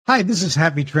Hi, this is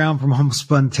Happy Traum from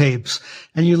Homespun Tapes,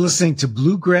 and you're listening to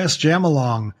Bluegrass Jam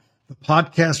Along, the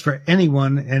podcast for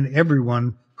anyone and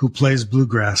everyone who plays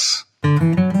bluegrass. Hey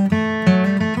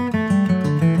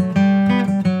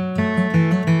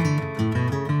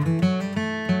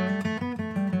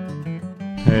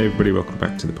everybody, welcome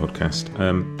back to the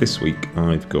podcast. This week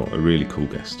I've got a really cool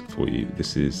guest for you.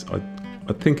 This is, I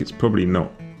think it's probably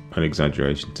not an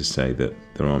exaggeration to say that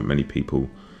there aren't many people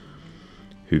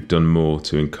who've done more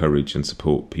to encourage and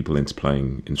support people into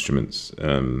playing instruments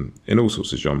in all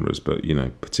sorts of genres, but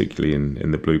particularly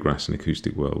in the bluegrass and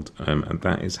acoustic world, and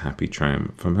that is Happy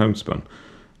Traum from Homespun.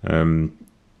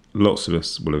 Lots of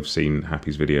us will have seen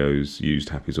Happy's videos, used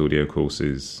Happy's audio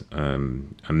courses,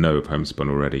 and know of Homespun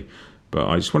already. But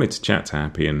I just wanted to chat to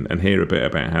Happy and hear a bit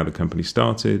about how the company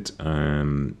started,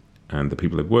 and the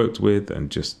people they've worked with,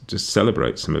 and just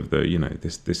celebrate some of the,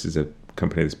 this is a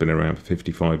company that's been around for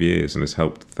 55 years and has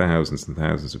helped thousands and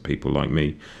thousands of people like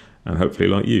me and hopefully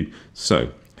like you. So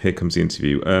here comes the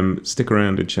interview. Stick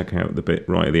around and check out the bit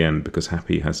right at the end, because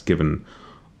Happy has given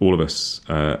all of us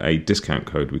a discount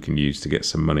code we can use to get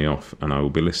some money off, and I will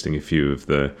be listing a few of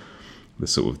the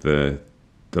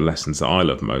lessons that I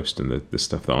love most and the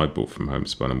stuff that I bought from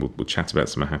Homespun, and we'll chat about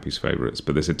some of Happy's favourites.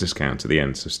 But there's a discount at the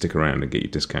end, so stick around and get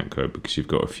your discount code, because you've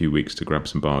got a few weeks to grab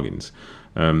some bargains.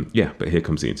 But here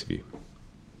comes the interview.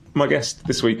 My guest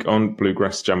this week on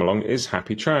Bluegrass Jam Along is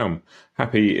Happy Traum.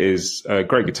 Happy is a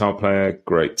great guitar player,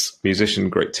 great musician,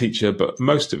 great teacher, but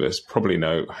most of us probably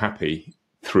know Happy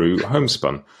through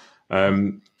Homespun.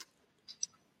 Happy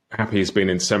has been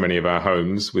in so many of our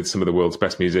homes with some of the world's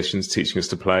best musicians, teaching us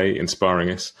to play, inspiring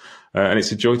us, and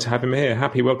it's a joy to have him here.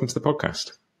 Happy, welcome to the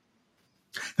podcast.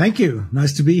 Thank you.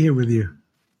 Nice to be here with you.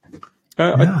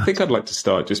 I think I'd like to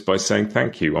start just by saying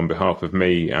thank you on behalf of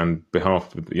me and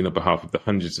behalf of the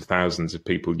hundreds of thousands of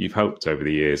people you've helped over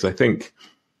the years. I think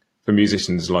for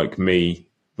musicians like me,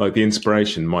 like the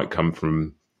inspiration might come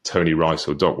from Tony Rice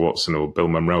or Doc Watson or Bill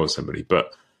Monroe or somebody,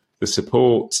 but the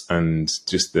support and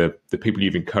just the people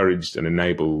you've encouraged and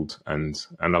enabled and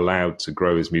allowed to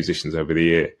grow as musicians over the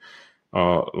year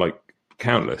are like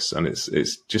countless, and it's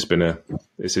just been a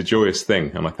joyous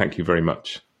thing, and I thank you very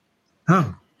much.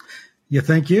 Oh, yeah,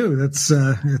 thank you. That's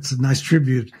it's a nice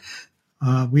tribute.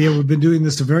 We've been doing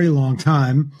this a very long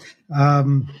time,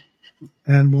 and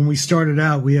when we started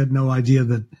out, we had no idea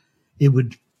that it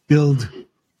would build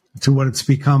to what it's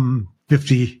become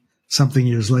 50-something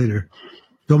years later.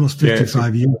 It's almost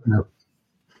 55 years now.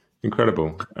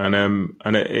 Incredible. And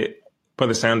it by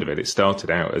the sound of it, it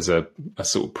started out as a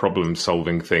sort of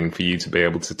problem-solving thing for you to be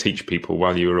able to teach people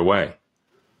while you were away.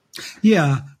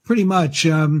 Yeah, pretty much.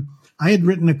 I had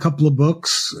written a couple of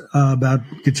books about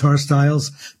guitar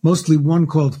styles, mostly one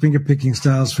called Fingerpicking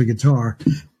Styles for Guitar.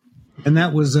 And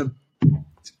that was a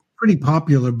pretty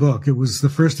popular book. It was the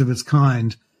first of its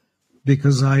kind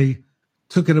because I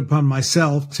took it upon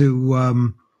myself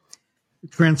to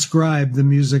transcribe the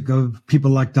music of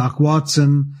people like Doc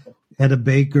Watson, Etta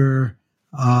Baker,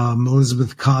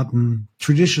 Elizabeth Cotton,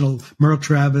 traditional Merle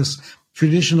Travis,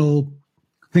 traditional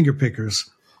fingerpickers.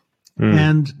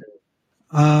 And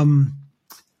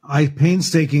I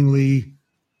painstakingly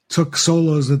took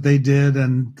solos that they did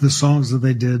and the songs that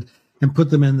they did and put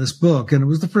them in this book. And it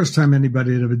was the first time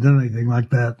anybody had ever done anything like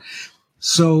that.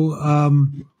 So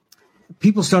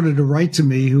people started to write to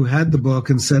me who had the book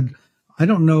and said, I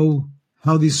don't know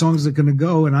how these songs are going to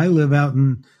go. And I live out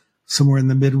in somewhere in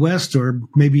the Midwest or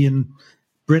maybe in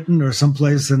Britain or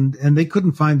someplace. And they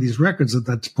couldn't find these records at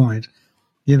that point.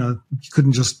 You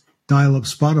couldn't just dial up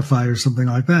Spotify or something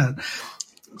like that.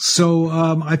 So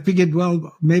I figured,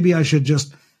 well, maybe I should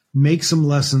just make some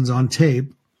lessons on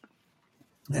tape,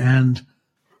 and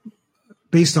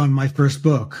based on my first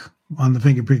book, on the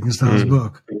Fingerpicking Styles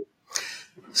book.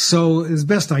 So as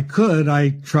best I could,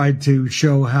 I tried to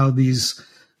show how these,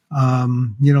 a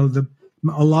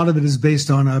lot of it is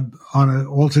based on a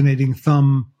alternating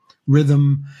thumb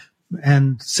rhythm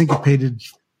and syncopated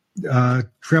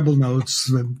treble notes.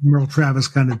 Merle Travis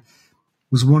kind of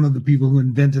was one of the people who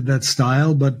invented that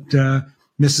style, but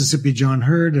Mississippi John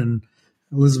Hurt and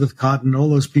Elizabeth Cotton, all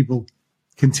those people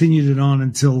continued it on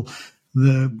until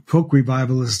the folk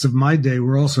revivalists of my day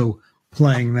were also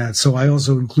playing that. So I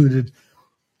also included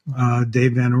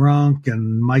Dave Van Ronk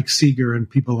and Mike Seeger and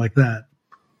people like that.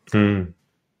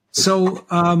 So,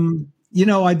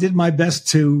 I did my best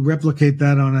to replicate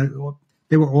that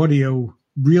they were audio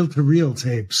reel-to-reel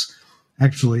tapes,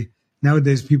 actually.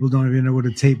 Nowadays, people don't even know what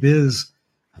a tape is.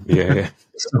 Yeah.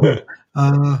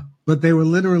 But they were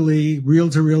literally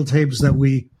reel-to-reel tapes that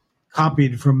we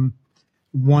copied from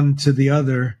one to the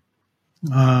other.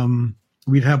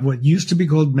 we'd have what used to be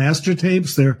called master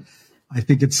tapes. I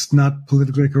think it's not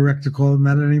politically correct to call them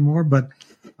that anymore, but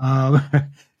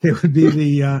it would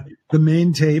be the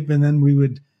main tape, and then we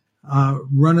would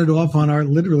run it off on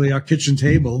literally our kitchen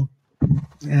table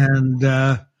and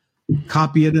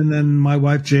copy it, and then my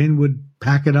wife Jane would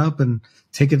pack it up and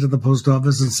take it to the post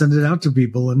office and send it out to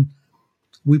people. And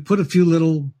we put a few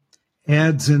little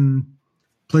ads in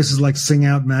places like Sing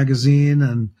Out magazine,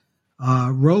 and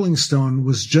Rolling Stone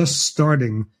was just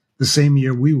starting the same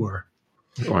year we were.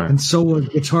 Wow. And so was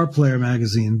Guitar Player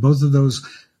magazine. Both of those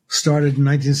started in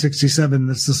 1967.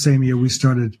 That's the same year we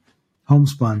started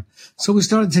Homespun. So we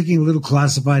started taking little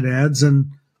classified ads,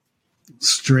 and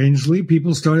strangely,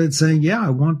 people started saying, yeah, I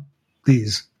want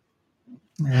these.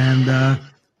 And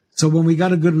so when we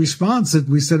got a good response,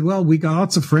 we said, well, we got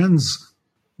lots of friends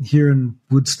here in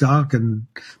Woodstock and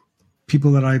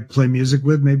people that I play music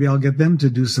with. Maybe I'll get them to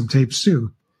do some tapes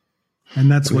too. And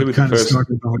that's what kind of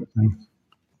started the whole thing.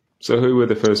 So who were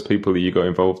the first people that you got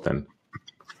involved then?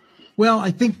 Well,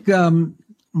 I think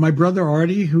my brother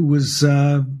Artie, who was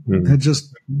had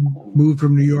just moved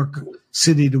from New York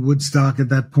City to Woodstock at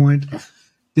that point,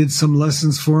 did some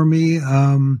lessons for me.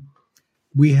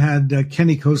 We had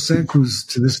Kenny Kosek, who's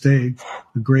to this day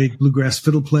a great bluegrass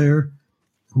fiddle player,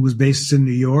 who was based in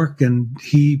New York, and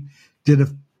he did a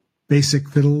basic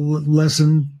fiddle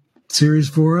lesson series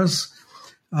for us.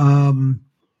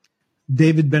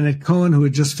 David Bennett Cohen, who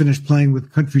had just finished playing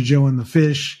with Country Joe and the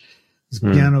Fish, is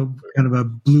piano, kind of a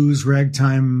blues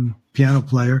ragtime piano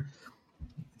player.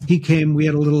 He came, we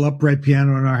had a little upright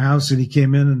piano in our house, and he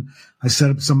came in and I set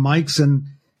up some mics, and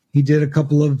he did a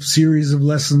couple of series of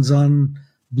lessons on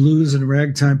blues and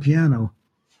ragtime piano.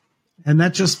 And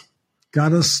that just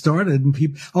got us started.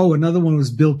 And another one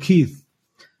was Bill Keith,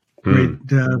 great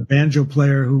banjo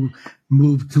player who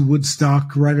moved to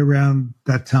Woodstock right around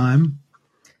that time.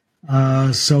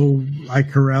 So I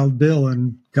corralled Bill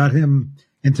and got him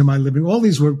into my living room. All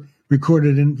these were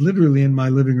recorded literally in my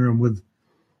living room with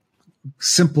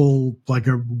simple, like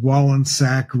a Wallen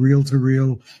Sack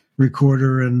reel-to-reel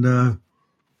recorder and a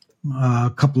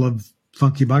couple of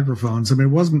funky microphones. I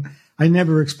mean, I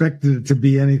never expected it to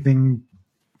be anything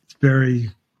very,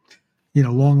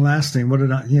 long-lasting. What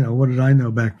did I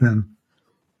know back then?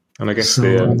 And I guess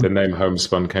the name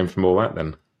Homespun came from all that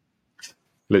then?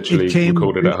 Literally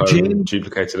recorded at home,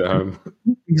 duplicated at home.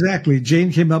 Exactly.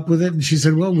 Jane came up with it, and she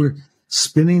said, well, we're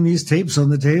spinning these tapes on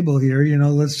the table here.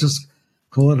 Let's just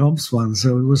call it Homespun.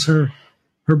 So it was her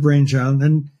brainchild.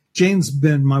 And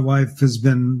my wife has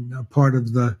been a part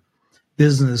of the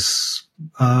business.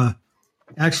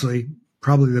 Actually,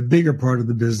 probably the bigger part of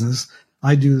the business.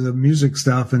 I do the music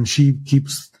stuff, and she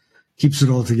keeps it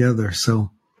all together.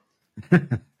 So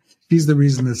she's the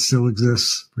reason it still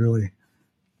exists, really.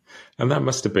 And that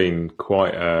must have been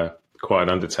quite an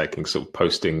undertaking, sort of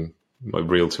posting like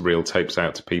reel-to-reel tapes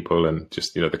out to people, and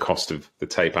just the cost of the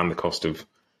tape and the cost of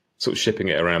sort of shipping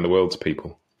it around the world to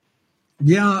people.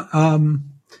 Yeah,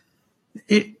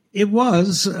 it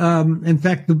was. In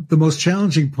fact, the most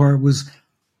challenging part was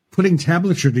putting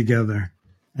tablature together.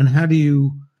 And how do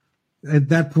you? At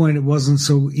that point, it wasn't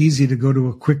so easy to go to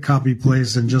a quick copy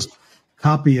place and just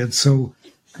copy it. So,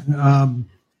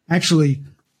 actually,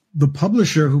 the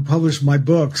publisher who published my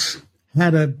books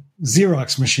had a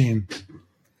Xerox machine,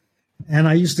 and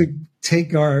I used to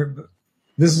take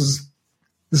this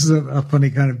is a funny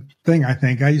kind of thing, I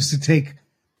think. I used to take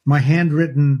my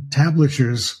handwritten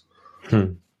tablatures,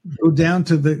 go down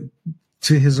to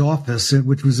his office,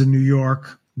 which was in New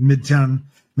York, Midtown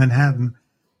Manhattan,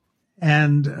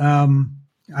 and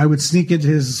I would sneak into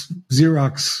his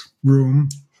Xerox room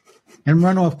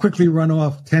and quickly run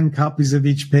off 10 copies of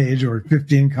each page or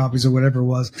 15 copies or whatever it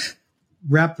was,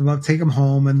 wrap them up, take them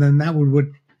home, and then that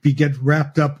would get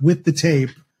wrapped up with the tape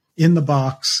in the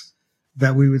box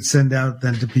that we would send out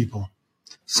then to people.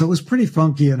 So it was pretty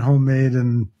funky and homemade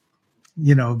and,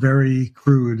 very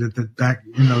crude back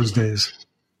in those days.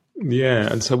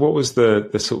 Yeah. And so what was the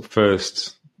sort of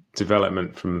first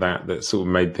development from that sort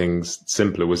of made things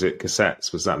simpler? Was it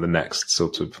cassettes? Was that the next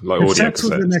sort of like audio cassettes? Cassettes was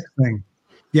the next thing.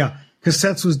 Yeah.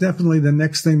 Cassettes was definitely the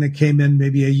next thing that came in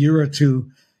maybe a year or two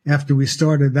after we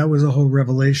started. That was a whole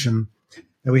revelation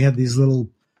that we had these little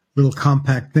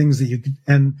compact things that you could.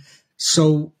 And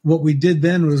so what we did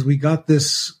then was we got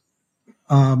this,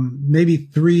 maybe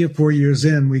 3 or 4 years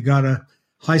in, we got a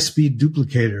high-speed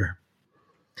duplicator,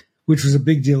 which was a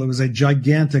big deal. It was a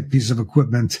gigantic piece of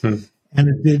equipment, and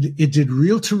it did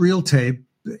reel-to-reel tape.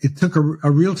 It took a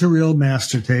reel-to-reel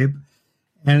master tape,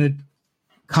 and it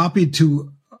copied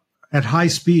at high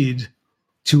speed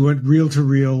to a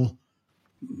reel-to-reel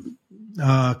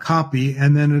copy,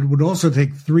 and then it would also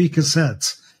take 3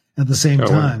 cassettes at the same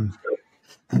time.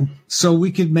 Wow. So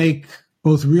we could make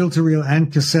both reel-to-reel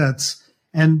and cassettes.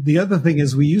 And the other thing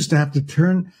is we used to have to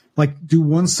do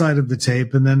one side of the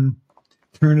tape and then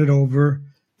turn it over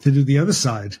to do the other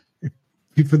side.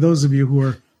 For those of you who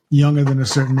are younger than a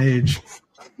certain age,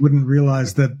 wouldn't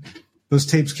realize that those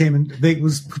tapes came in, it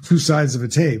was 2 sides of a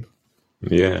tape.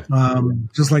 Yeah.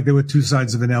 Just like there were 2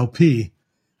 sides of an LP.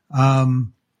 But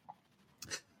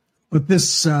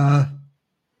this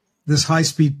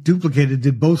high-speed duplicator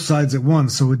did both sides at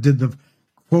once, so it did the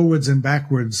forwards and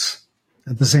backwards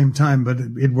at the same time, but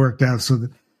it worked out. So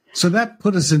that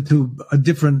put us into a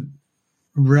different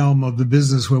realm of the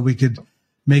business where we could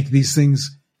make these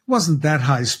things. It wasn't that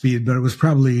high speed, but it was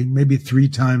probably maybe 3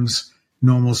 times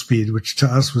normal speed, which to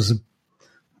us was a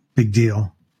big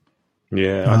deal.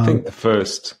 Yeah, I think the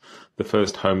first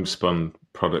homespun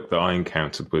product that I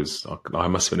encountered was, I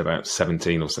must have been about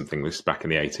 17 or something. This is back in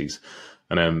the 80s,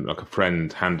 and a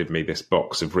friend handed me this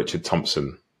box of Richard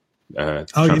Thompson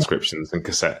transcriptions and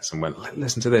cassettes, and went,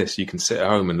 "Listen to this. You can sit at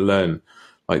home and learn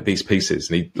like these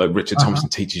pieces." And Richard Thompson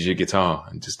teaches you guitar,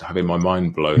 and just having my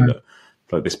mind blown that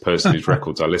like this person whose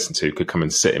records I listened to could come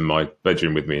and sit in my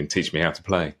bedroom with me and teach me how to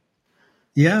play.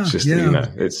 Yeah, it's just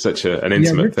it's such an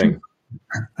intimate thing.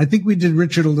 I think we did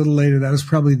Richard a little later. That was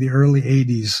probably the early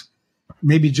 80s,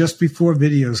 maybe just before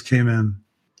videos came in.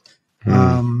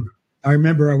 I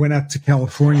remember I went out to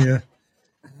California.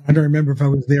 I don't remember if I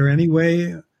was there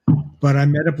anyway, but I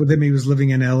met up with him. He was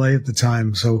living in LA at the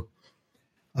time. So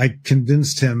I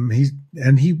convinced him. He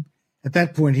at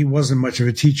that point, he wasn't much of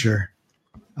a teacher.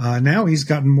 Now he's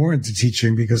gotten more into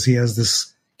teaching because he has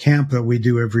this camp that we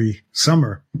do every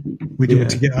summer. We do it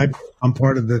together. I'm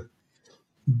part of the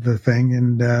thing.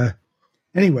 And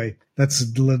anyway, that's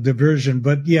a diversion.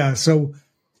 But yeah, so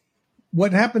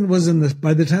what happened was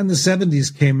by the time the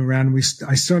 70s came around,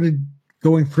 I started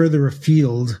going further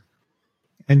afield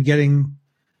and getting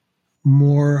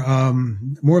more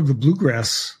of the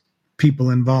bluegrass people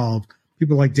involved.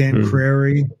 People like Dan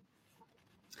Crary,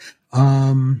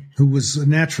 who was a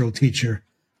natural teacher.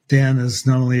 Dan is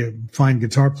not only a fine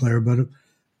guitar player, but a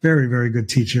very, very good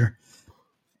teacher.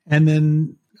 And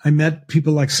then I met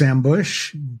people like Sam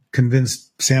Bush,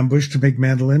 convinced Sam Bush to make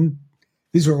mandolin.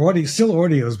 These were still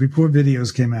audios before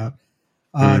videos came out.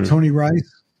 Tony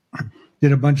Rice,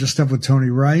 did a bunch of stuff with Tony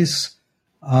Rice.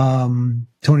 Tony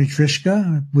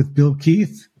Trishka with Bill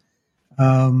Keith.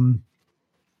 I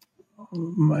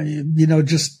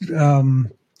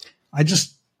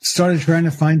just started trying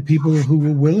to find people who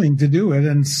were willing to do it.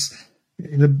 And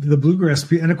the bluegrass,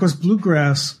 and of course,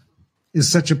 bluegrass is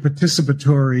such a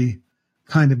participatory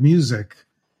kind of music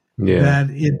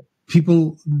that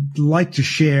people like to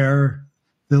share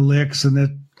the licks and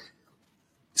the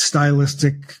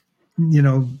stylistic,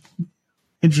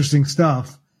 interesting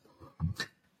stuff.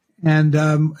 And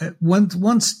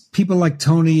once people like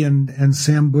Tony and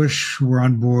Sam Bush were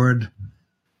on board,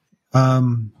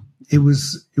 it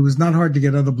was not hard to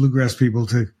get other bluegrass people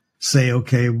to say,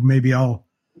 okay, maybe I'll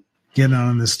get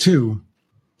on this too.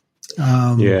 Go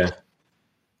ahead.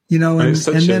 I was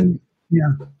going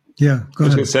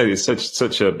to say, it's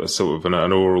such a sort of an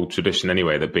oral tradition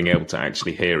anyway, that being able to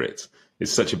actually hear it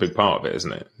is such a big part of it,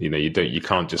 isn't it? You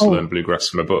can't just learn bluegrass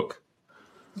from a book.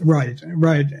 Right.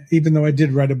 Even though I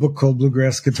did write a book called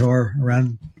Bluegrass Guitar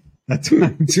around that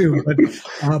time too,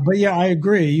 but yeah, I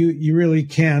agree. You really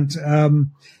can't.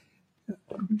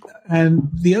 And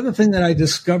the other thing that I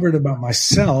discovered about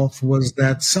myself was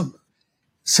that some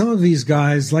of these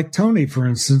guys, like Tony, for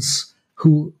instance,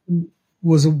 who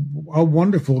was a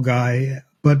wonderful guy,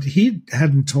 but he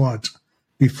hadn't taught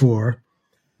before.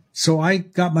 So I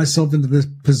got myself into this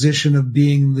position of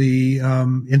being the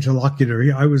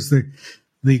interlocutor. I was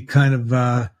the kind of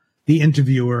the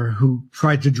interviewer who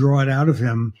tried to draw it out of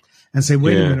him and say,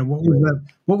 wait a minute,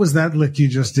 what was that lick you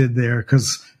just did there?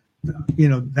 Because,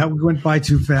 that went by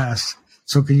too fast.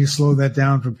 So can you slow that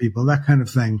down for people? That kind of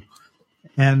thing.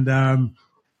 And I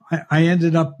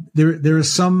ended up, there are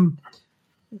some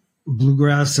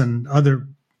bluegrass and other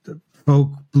folk,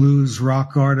 blues,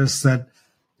 rock artists that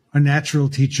are natural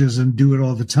teachers and do it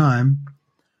all the time.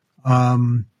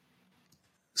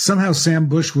 Somehow Sam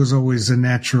Bush was always a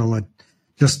natural at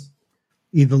just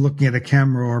either looking at a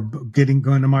camera or going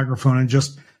to a microphone and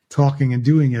just talking and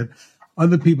doing it.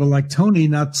 Other people like Tony,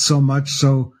 not so much.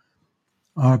 So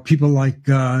people like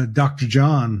Dr.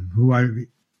 John, who I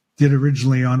did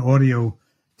originally on audio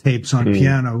tapes on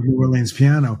piano, New Orleans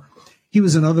piano. He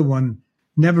was another one.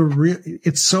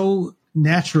 It's so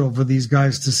natural for these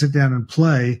guys to sit down and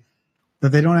play that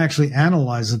they don't actually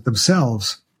analyze it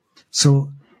themselves.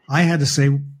 So I had to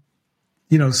say,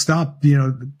 stop,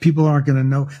 people aren't going to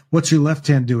know what's your left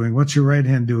hand doing, what's your right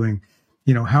hand doing,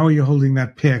 how are you holding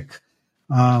that pick,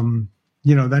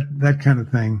 that kind of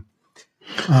thing.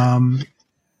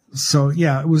 So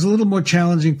yeah, it was a little more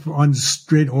challenging on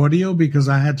straight audio because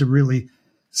I had to really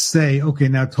say, okay,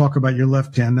 now talk about your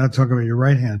left hand, now talk about your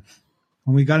right hand.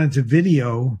 When we got into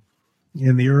video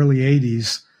in the early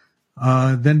 80s,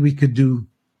 then we could do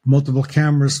multiple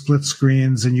cameras, split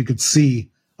screens, and you could see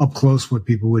up close what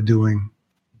people were doing.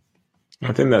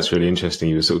 I think that's really interesting.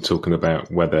 You were sort of talking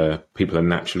about whether people are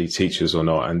naturally teachers or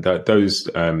not. And those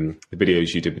the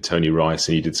videos you did with Tony Rice,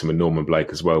 and you did some with Norman Blake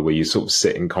as well, where you sort of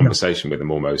sit in conversation with them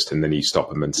almost, and then you stop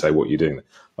them and say what you're doing.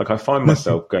 Like I find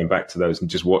myself going back to those and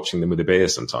just watching them with a beer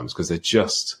sometimes, because they're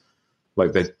just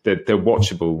like they're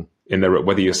watchable in their,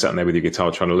 whether you're sitting there with your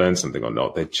guitar trying to learn something or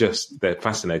not. They're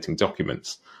fascinating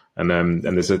documents. And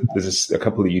there's a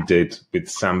couple that you did with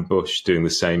Sam Bush doing the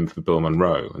same for Bill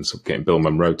Monroe, and sort of getting Bill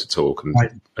Monroe to talk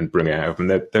and bring it out. And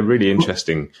they're really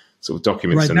interesting sort of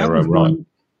documents in their own right.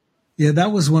 Yeah,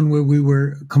 that was one where we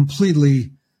were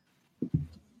completely.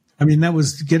 I mean, that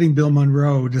was getting Bill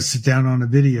Monroe to sit down on a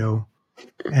video,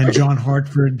 and John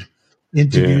Hartford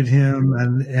interviewed him,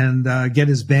 and get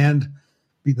his band,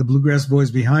 the Bluegrass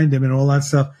Boys, behind him, and all that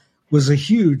stuff was a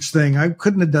huge thing. I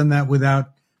couldn't have done that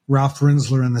without Ralph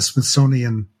Rinsler and the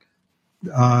Smithsonian.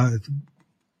 Ralph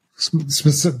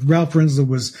Rinsler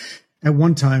was at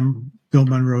one time Bill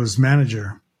Monroe's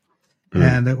manager,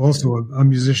 and also a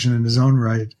musician in his own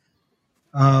right.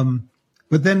 But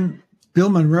then Bill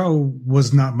Monroe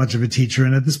was not much of a teacher,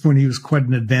 and at this point he was quite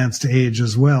an advanced age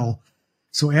as well.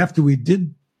 So after we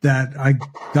did that, I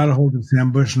got a hold of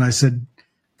Sam Bush and I said,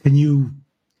 can you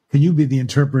be the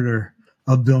interpreter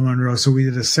of Bill Monroe? So we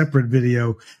did a separate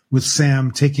video with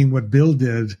Sam taking what Bill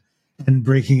did and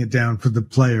breaking it down for the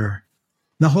player.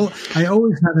 I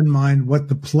always have in mind what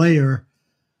the player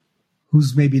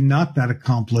who's maybe not that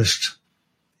accomplished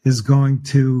is going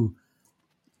to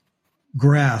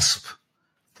grasp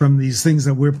from these things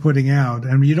that we're putting out.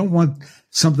 And you don't want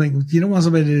somebody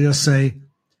to just say,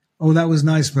 oh, that was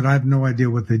nice, but I have no idea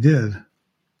what they did.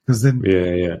 Because then,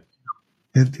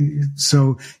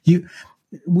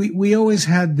 we always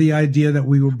had the idea that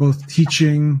we were both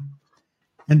teaching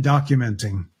and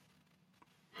documenting.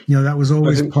 That was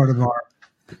always part of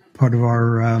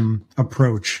our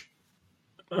approach.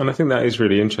 And I think that is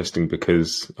really interesting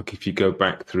because, like, if you go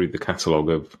back through the catalogue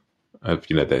of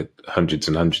the hundreds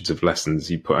and hundreds of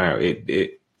lessons you put out,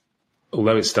 it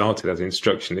although it started as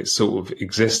instruction, it sort of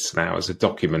exists now as a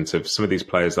document of some of these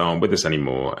players that aren't with us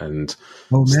anymore, and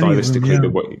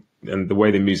stylistically the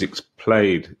way the music's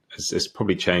played has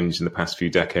probably changed in the past few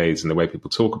decades, and the way people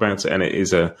talk about it. And it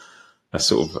is a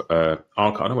sort of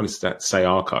archive. I don't want to say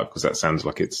archive because that sounds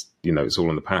like it's it's all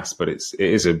in the past, but it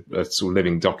is a sort of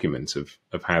living document of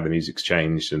how the music's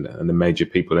changed and the major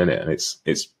people in it, and it's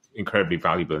incredibly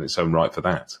valuable in its own right for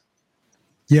that.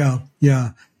 Yeah,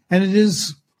 and it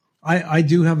is. I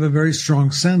do have a very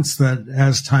strong sense that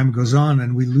as time goes on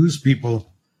and we lose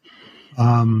people,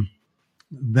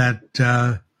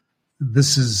 that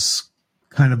this is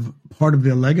kind of part of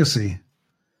their legacy.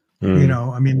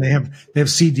 I mean, they have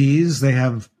CDs, they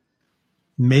have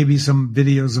maybe some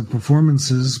videos of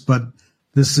performances, but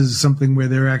this is something where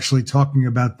they're actually talking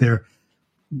about their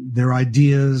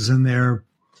ideas and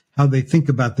how they think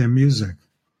about their music.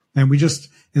 And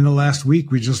in the last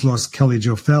week, we just lost Kelly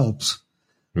Jo Phelps.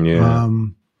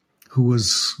 Who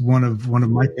was one of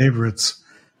my favorites.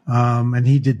 And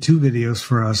he did 2 videos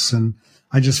for us. And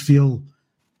I just feel,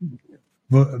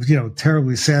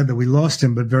 terribly sad that we lost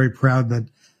him, but very proud that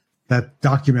that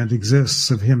document exists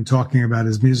of him talking about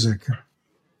his music.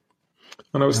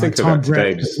 And I was thinking about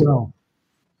today as well.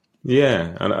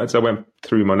 Yeah. And as I went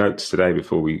through my notes today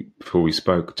before we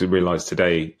spoke, to realize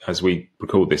today, as we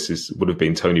record this, would have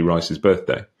been Tony Rice's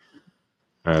birthday.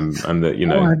 And that, I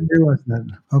didn't realize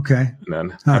that. Okay. And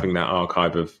then having that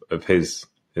archive of his,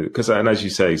 and as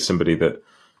you say, somebody that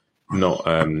not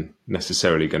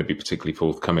necessarily going to be particularly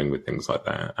forthcoming with things like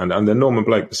that. And then Norman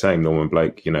Blake, the same. Norman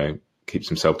Blake, keeps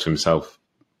himself to himself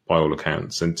by all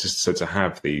accounts. And just so to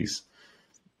have these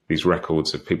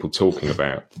records of people talking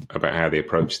about how they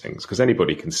approach things, because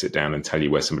anybody can sit down and tell you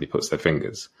where somebody puts their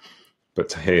fingers. But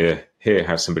to hear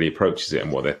how somebody approaches it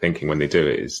and what they're thinking when they do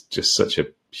it is just such a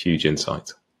huge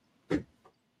insight.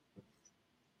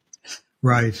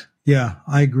 Right. Yeah,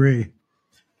 I agree.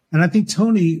 And I think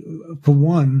Tony, for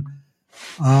one,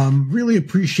 really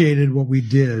appreciated what we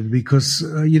did because,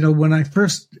 when I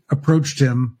first approached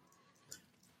him,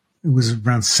 it was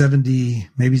around 70,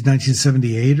 maybe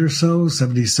 1978 or so,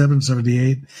 77,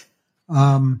 78.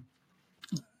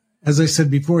 As I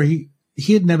said before,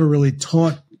 he had never really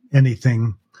taught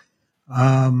anything.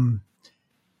 And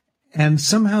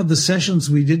somehow the sessions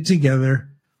we did together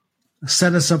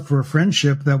set us up for a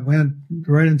friendship that went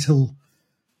right until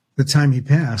the time he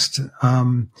passed.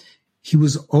 He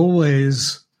was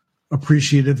always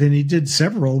appreciative, and he did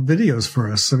several videos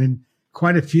for us. I mean,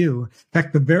 quite a few. In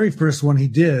fact, the very first one he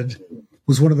did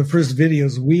was one of the first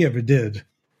videos we ever did.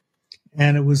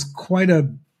 And it was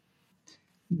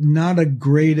not a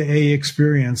grade A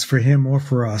experience for him or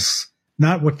for us.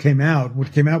 Not what came out.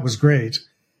 What came out was great.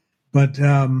 But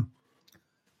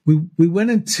we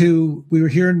were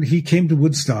here, and he came to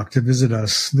Woodstock to visit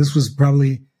us. This was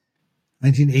probably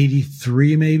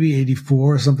 1983, maybe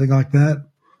 84, something like that.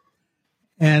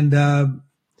 And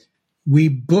we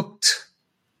booked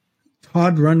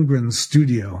Todd Rundgren's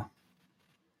studio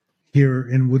here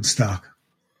in Woodstock.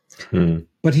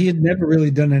 But he had never really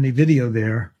done any video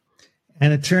there.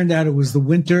 And it turned out it was the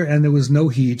winter and there was no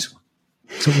heat.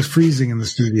 So it was freezing in the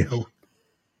studio.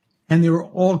 And there were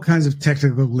all kinds of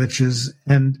technical glitches.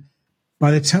 And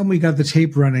by the time we got the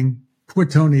tape running, poor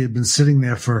Tony had been sitting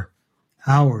there for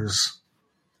hours.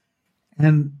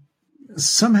 And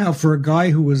somehow, for a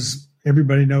guy who was,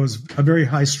 everybody knows, a very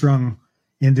high-strung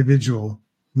individual,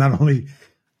 not only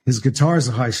his guitars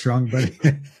are high-strung, but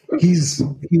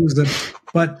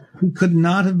but he could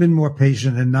not have been more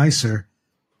patient and nicer.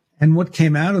 And what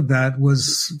came out of that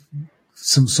was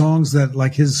some songs that,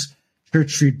 like his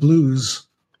Church Street Blues,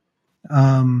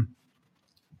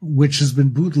 which has been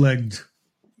bootlegged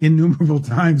innumerable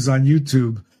times on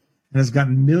YouTube and has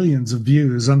gotten millions of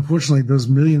views. Unfortunately, those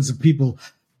millions of people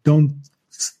don't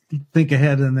think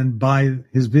ahead and then buy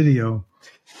his video,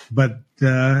 but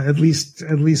at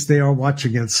least they are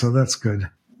watching it, so that's good.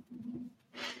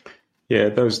 Yeah,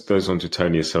 those on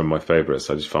Tony are some of my favorites.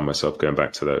 I just find myself going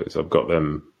back to those. I've got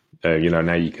them.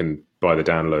 Now you can buy the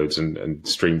downloads and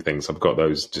stream things. I've got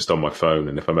those just on my phone,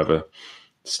 and if I'm ever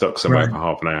stuck somewhere for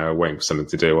half an hour waiting for something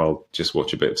to do, I'll just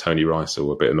watch a bit of Tony Rice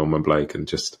or a bit of Norman Blake and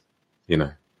just,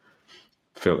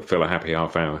 feel a happy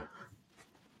half hour.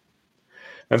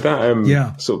 And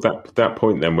that sort of that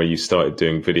point then where you started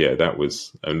doing video,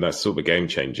 that's sort of a game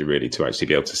changer really, to actually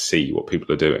be able to see what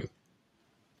people are doing.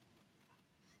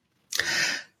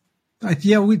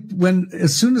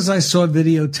 As soon as I saw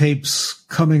videotapes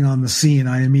coming on the scene,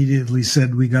 I immediately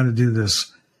said, we got to do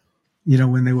this.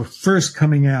 When they were first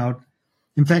coming out,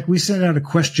 in fact, we sent out a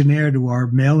questionnaire to our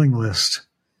mailing list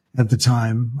at the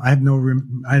time. I had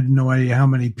no idea how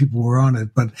many people were on it,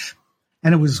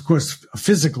 and it was, of course, a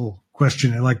physical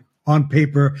questionnaire, like on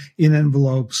paper, in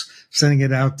envelopes, sending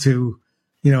it out to,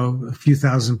 a few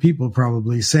thousand people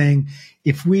probably, saying,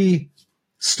 if we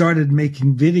started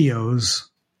making videos,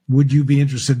 would you be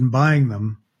interested in buying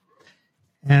them?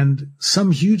 And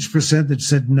some huge percentage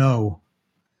said, no,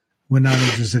 we're not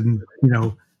interested in,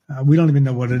 we don't even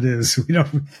know what it is.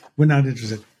 We're not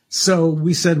interested. So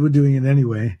we said we're doing it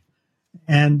anyway.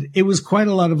 And it was quite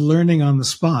a lot of learning on the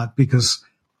spot because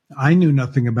I knew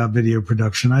nothing about video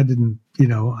production. I didn't,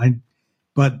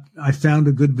 but I found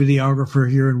a good videographer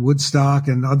here in Woodstock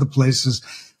and other places.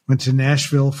 Went to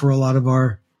Nashville for a lot of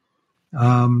our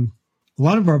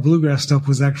bluegrass stuff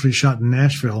was actually shot in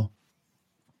Nashville.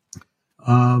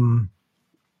 Learning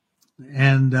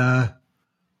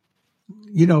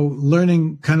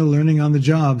on the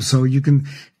job. So you can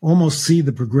almost see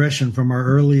the progression from our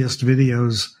earliest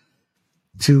videos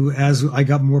to as I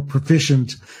got more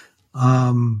proficient,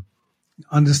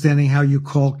 understanding how you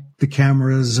call the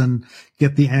cameras and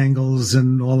get the angles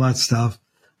and all that stuff.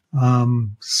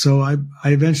 So I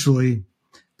eventually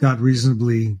got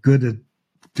reasonably good at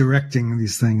directing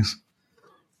these things.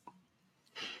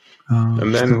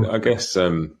 And then I guess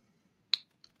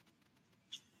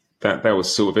that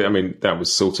was sort of it. I mean, that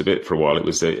was sort of it for a while.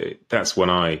 That's when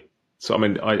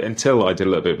until I did a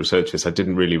little bit of research on this, I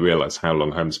didn't really realize how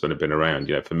long Homespun had been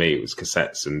around. For me, it was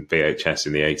cassettes and VHS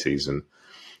in the 80s and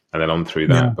then on through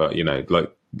that. Yeah.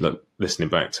 But, like listening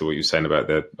back to what you were saying about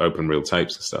the open reel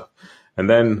tapes and stuff. And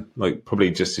then,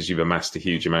 probably just as you've amassed a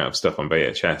huge amount of stuff on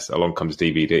VHS, along comes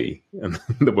DVD and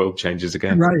the world changes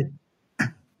again. Right.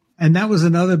 And that was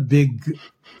another big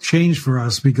change for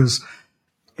us because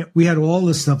we had all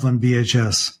this stuff on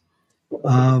VHS.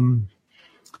 And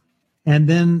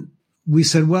then we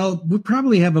said, well, we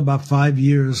probably have about 5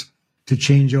 years to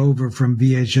change over from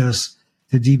VHS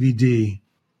to DVD.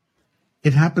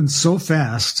 It happened so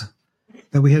fast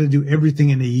that we had to do everything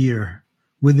in a year,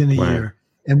 within a year.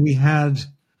 And we had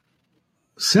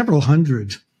several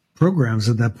hundred programs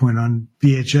at that point on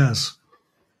VHS.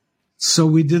 So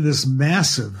we did this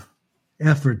massive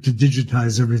effort to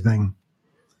digitize everything.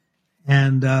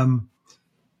 And, that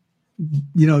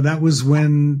was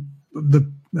when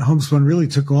the Homespun really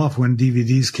took off when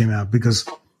DVDs came out because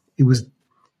it was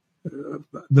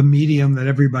the medium that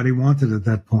everybody wanted at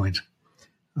that point.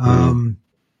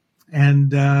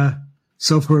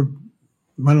 So for,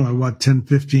 I don't know, 10,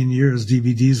 15 years,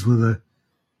 DVDs were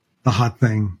the hot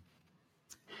thing.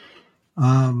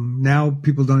 Now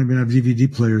people don't even have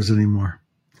DVD players anymore.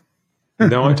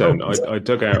 No, I don't. I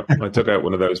dug out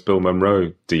one of those Bill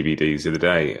Monroe DVDs the other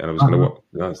day, and I was going to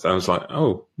watch. I was like,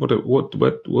 oh, where do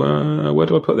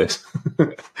I put this?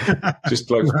 Just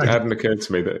like It hadn't occurred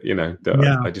to me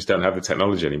that I just don't have the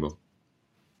technology anymore.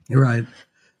 You're right.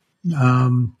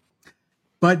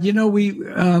 But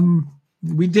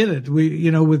we did it.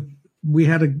 We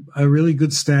had a really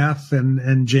good staff,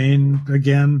 and Jane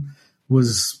again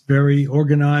was very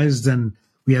organized, and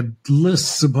we had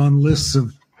lists upon lists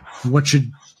of what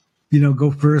should,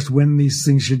 go first, when these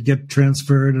things should get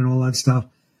transferred and all that stuff.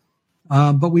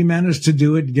 But we managed to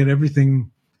do it, get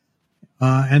everything.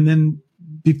 And then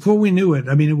before we knew it,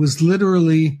 it was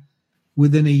literally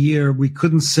within a year, we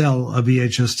couldn't sell a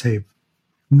VHS tape.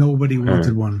 Nobody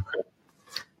wanted one.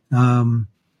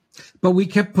 But we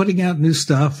kept putting out new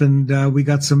stuff, and we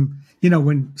got some,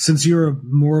 since you're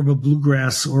more of a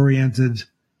bluegrass oriented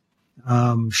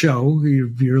show,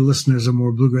 your listeners are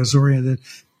more bluegrass oriented.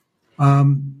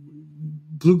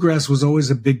 Bluegrass was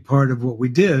always a big part of what we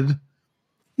did,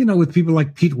 with people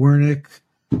like Pete Wernick,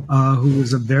 who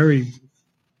was a very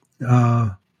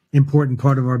important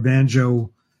part of our banjo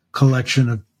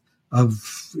collection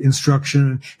of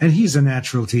instruction. And he's a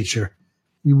natural teacher.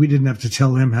 We didn't have to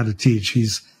tell him how to teach. He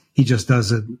just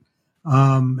does it.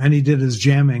 And he did his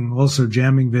jamming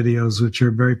videos, which are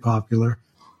very popular.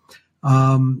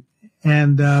 And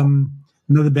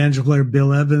another banjo player,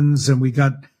 Bill Evans, and we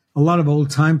got a lot of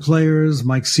old-time players,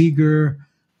 Mike Seeger.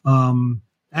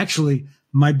 Actually,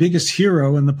 my biggest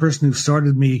hero and the person who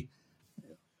started me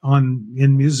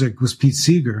in music was Pete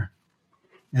Seeger.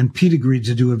 And Pete agreed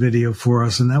to do a video for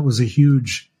us, and that was a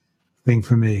huge thing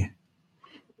for me.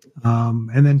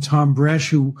 And then Tom Bresch,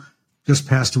 who just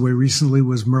passed away recently,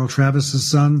 was Merle Travis's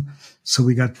son. So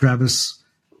we got Travis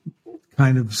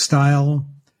kind of style.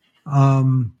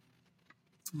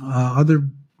 Other,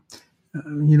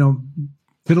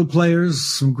 fiddle players,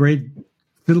 some great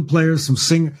fiddle players, some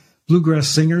bluegrass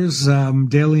singers,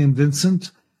 Daly and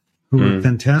Vincent, who are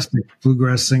fantastic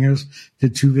bluegrass singers,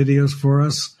 did 2 videos for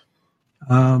us.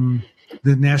 The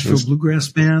Nashville Bluegrass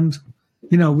Band.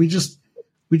 We just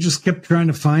kept trying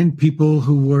to find people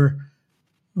who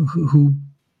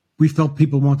we felt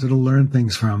people wanted to learn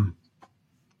things from.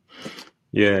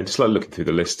 Yeah, just like looking through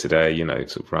the list today,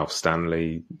 sort of Ralph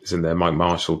Stanley is in there, Mike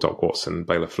Marshall, Doc Watson,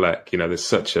 Bela Fleck. There's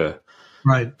such a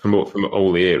right from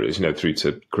all the eras, through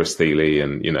to Chris Thiele,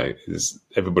 and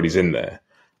everybody's in there.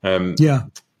 And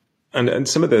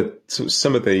some of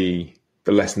the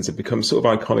lessons have become sort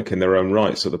of iconic in their own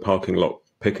right. So the parking lot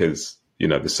pickers,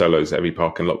 the solos every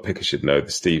parking lot picker should know.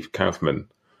 The Steve Kaufman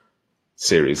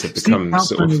series have become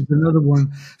sort of... is another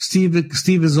one. Steve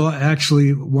is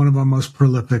actually one of our most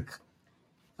prolific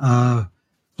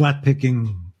flat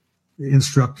picking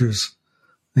instructors.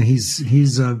 And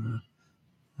he's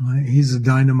a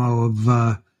dynamo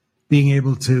of being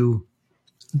able to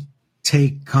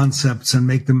take concepts and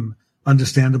make them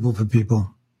understandable for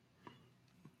people.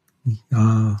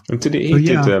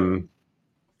 And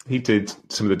he did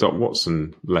some of the Doc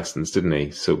Watson lessons, didn't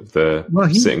he? So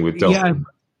sitting with Doc. Yeah,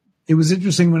 it was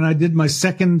interesting when I did my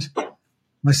second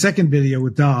video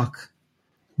with Doc.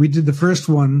 We did the first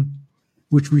one,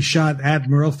 which we shot at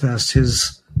Merlefest,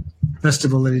 his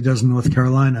festival that he does in North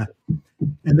Carolina.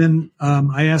 And then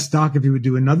I asked Doc if he would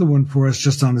do another one for us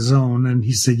just on his own, and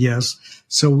he said yes.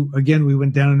 So again, we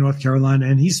went down to North Carolina,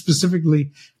 and he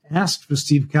specifically asked for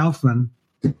Steve Kaufman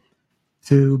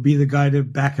to be the guy to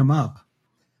back him up,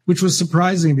 which was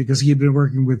surprising because he had been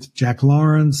working with Jack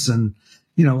Lawrence and,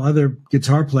 other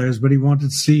guitar players, but he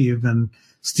wanted Steve. And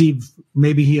Steve,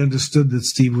 maybe he understood that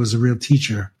Steve was a real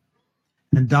teacher.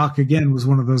 And Doc, again, was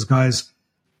one of those guys,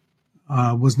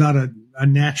 was not a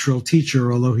natural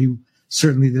teacher, although he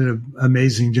certainly did an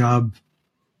amazing job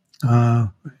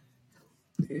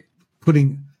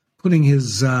putting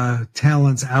his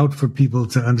talents out for people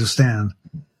to understand.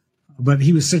 But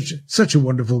he was such a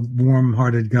wonderful,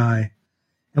 warm-hearted guy.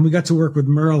 And we got to work with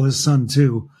Merle, his son,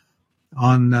 too,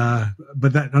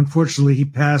 but that, unfortunately, he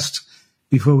passed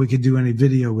before we could do any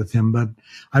video with him. But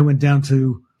I went down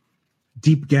to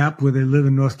Deep Gap, where they live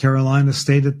in North Carolina,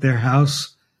 stayed at their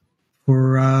house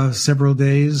for several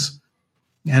days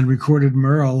and recorded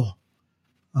Merle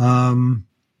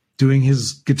doing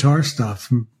his guitar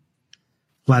stuff,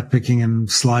 flat picking and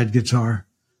slide guitar,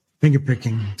 finger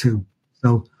picking, too.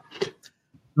 So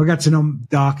I got to know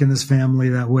Doc and his family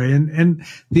that way. And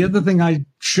the other thing I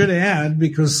should add,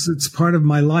 because it's part of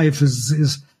my life,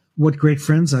 is what great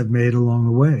friends I've made along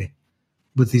the way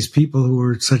with these people who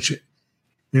are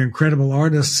they're incredible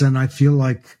artists. And I feel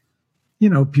like,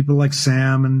 people like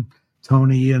Sam and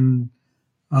Tony and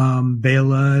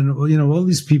Bela and, all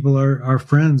these people are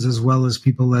friends, as well as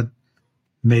people that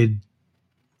made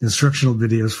instructional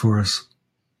videos for us.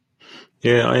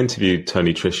 Yeah, I interviewed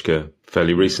Tony Trishka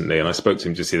fairly recently, and I spoke to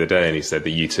him just the other day, and he said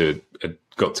that you two had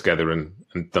got together and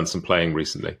done some playing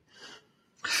recently.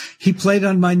 He played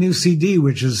on my new CD,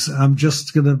 which is I'm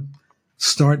just going to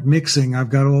start mixing. I've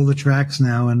got all the tracks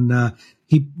now, and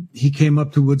he came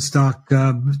up to Woodstock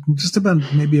just about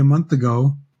maybe a month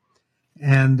ago,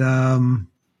 and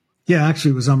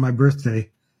actually it was on my birthday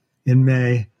in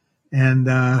May,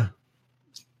 and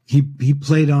he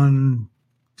played on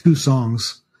 2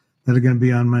 songs that are going to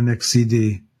be on my next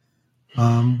CD,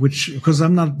 which, because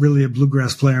I'm not really a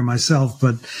bluegrass player myself,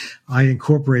 but I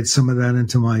incorporate some of that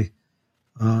into my,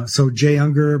 so Jay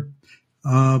Unger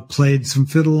played some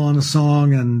fiddle on a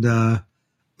song, and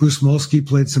Bruce Molsky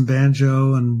played some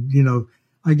banjo, and,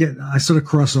 I sort of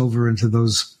cross over into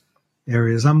those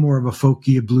areas. I'm more of a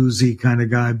folky, a bluesy kind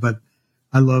of guy, but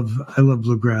I love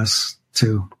bluegrass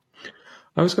too.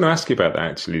 I was going to ask you about that,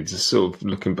 actually, just sort of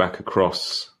looking back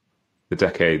across the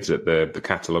decades at the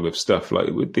catalogue of stuff, like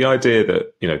with the idea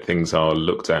that, things are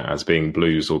looked at as being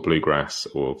blues or bluegrass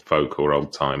or folk or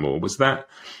old time, or was that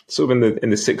sort of in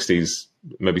the 60s,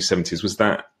 maybe 70s, was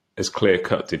that as clear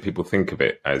cut? Did people think of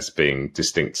it as being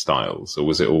distinct styles, or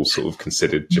was it all sort of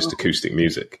considered just acoustic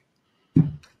music?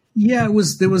 Yeah,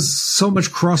 there was so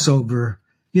much crossover.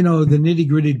 The Nitty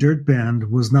Gritty Dirt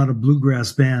Band was not a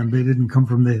bluegrass band. They didn't come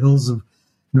from the hills of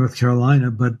North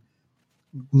Carolina, but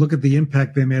look at the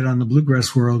impact they made on the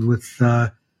bluegrass world with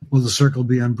Will the Circle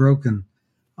Be Unbroken?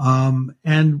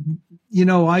 And,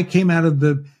 I came out of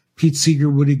the Pete Seeger,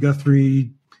 Woody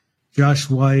Guthrie, Josh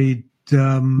White,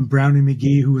 Brownie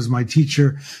McGee, who was my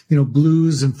teacher,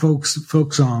 blues and folk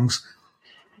songs.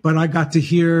 But I got to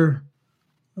hear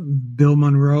Bill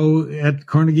Monroe at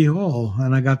Carnegie Hall,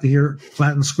 and I got to hear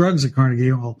Platt and Scruggs at Carnegie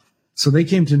Hall. So they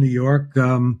came to New York.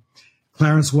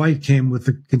 Clarence White came with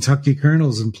the Kentucky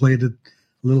Colonels and played at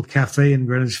a little cafe in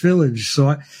Greenwich Village.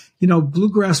 So,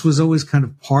 bluegrass was always kind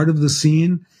of part of the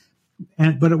scene,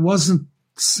 but it wasn't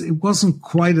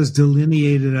quite as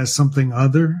delineated as something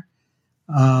other.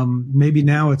 Maybe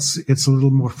now it's a little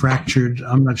more fractured.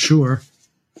 I'm not sure,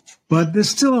 but there's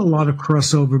still a lot of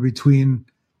crossover between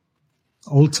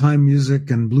old time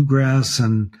music and bluegrass,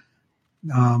 and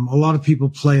a lot of people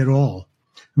play it all.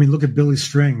 I mean, look at Billy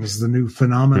Strings, the new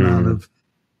phenomenon of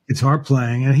guitar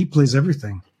playing, and he plays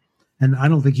everything. And I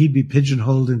don't think he'd be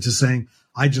pigeonholed into saying,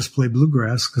 I just play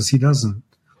bluegrass, because he doesn't.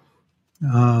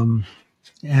 And,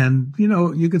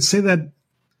 you could say that,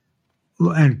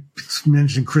 and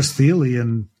mention Chris Thiele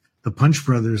and the Punch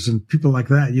Brothers and people like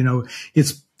that.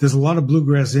 There's a lot of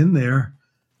bluegrass in there,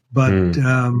 but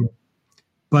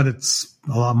it's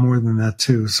a lot more than that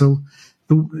too. So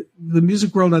the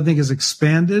music world, I think, has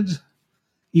expanded,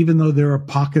 even though there are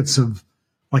pockets of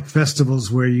like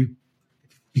festivals where you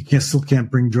still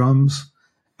can't bring drums,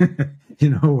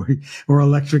 or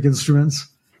electric instruments.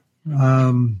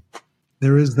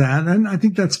 There is that. And I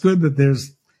think that's good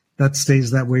that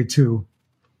stays that way too.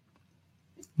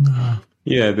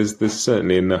 Yeah, there's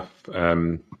certainly enough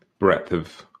breadth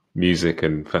of music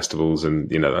and festivals, and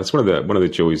that's one of the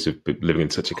joys of living in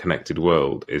such a connected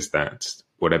world, is that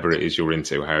whatever it is you're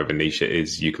into, however niche it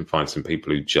is, you can find some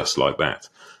people who just like that,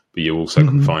 but you also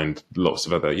can find lots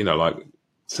of other, like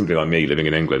somebody like me living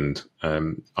in England,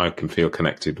 I can feel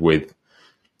connected with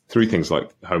through things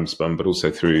like Homespun, but also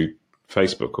through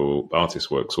Facebook or Artist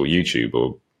Works or YouTube,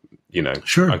 or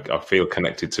Sure. I feel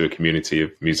connected to a community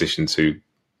of musicians who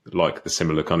like the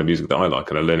similar kind of music that I like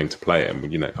and are learning to play it.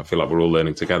 And, I feel like we're all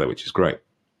learning together, which is great.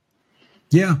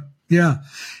 Yeah. Yeah.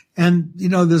 And,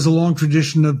 there's a long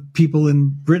tradition of people in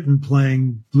Britain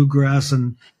playing bluegrass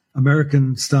and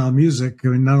American style music. I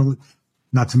mean,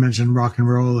 not to mention rock and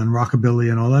roll and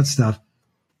rockabilly and all that stuff.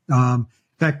 In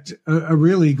fact, a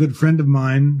really good friend of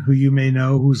mine who you may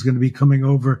know, who's going to be coming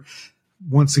over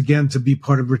once again to be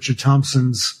part of Richard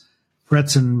Thompson's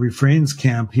Frets and Refrains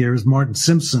camp here, is Martin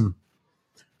Simpson.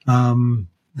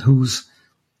 Who's,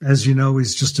 as you know,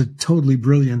 is just a totally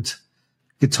brilliant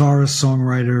guitarist,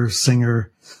 songwriter,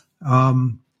 singer.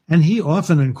 And he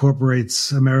often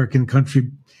incorporates American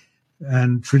country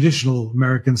and traditional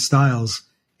American styles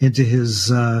into his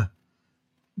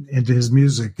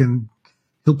music. And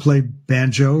he'll play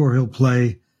banjo, or he'll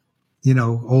play,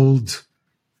 old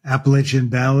Appalachian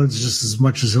ballads just as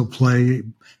much as he'll play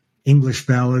English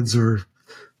ballads or,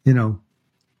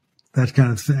 that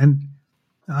kind of thing. And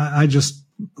I just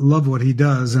love what he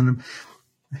does. And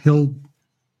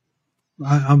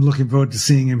I'm looking forward to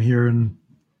seeing him here in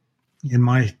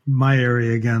my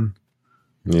area again.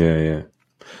 Yeah.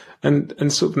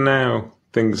 And sort of now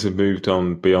things have moved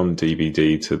on beyond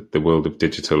DVD to the world of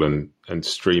digital and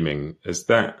streaming. Has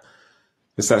that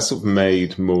sort of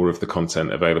made more of the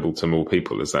content available to more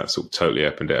people? Has that sort of totally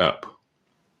opened it up?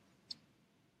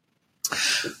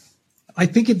 I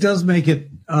think it does make it,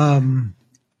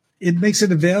 it makes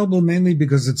it available mainly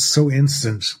because it's so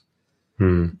instant.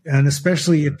 And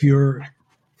especially if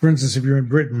for instance, if you're in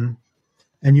Britain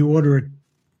and you order a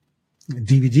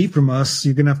DVD from us,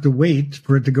 you're going to have to wait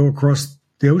for it to go across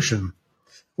the ocean.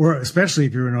 Or especially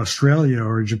if you're in Australia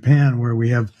or Japan, where we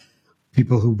have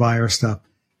people who buy our stuff.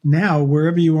 Now,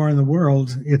 wherever you are in the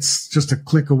world, it's just a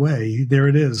click away. There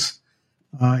it is.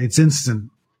 It's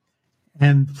instant.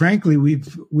 And frankly,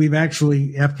 we've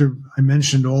actually, after I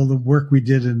mentioned all the work we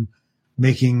did in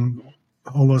making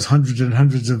all those hundreds and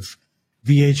hundreds of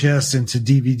VHS into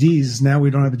DVDs, now we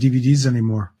don't have DVDs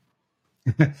anymore.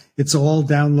 It's all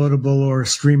downloadable or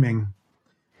streaming.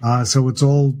 So it's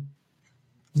all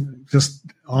just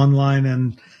online.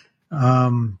 And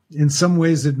in some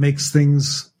ways, it makes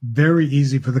things very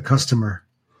easy for the customer.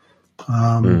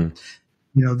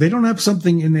 They don't have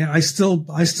something in there. I still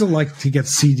like to get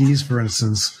CDs, for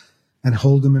instance, and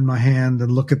hold them in my hand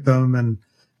and look at them and,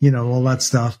 all that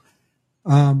stuff.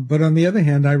 But on the other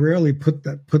hand, I rarely put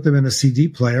them in a CD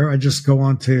player. I just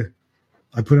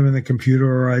I put them in the computer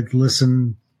or I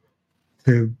listen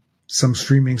to some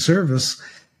streaming service.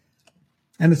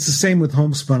 And it's the same with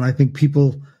Homespun. I think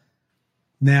people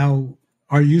now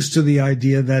are used to the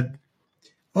idea that,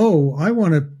 I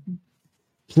want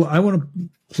to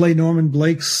play Norman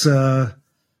Blake's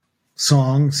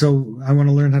song, so I want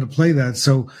to learn how to play that.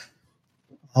 So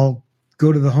I'll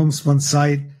go to the Homespun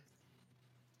site,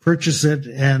 purchase it,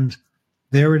 and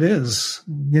there it is.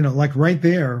 Like right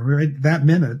there, right that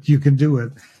minute, you can do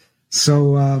it.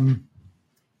 So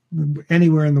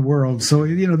anywhere in the world. So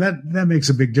that makes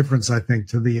a big difference, I think,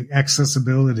 to the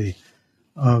accessibility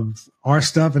of our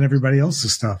stuff and everybody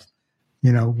else's stuff.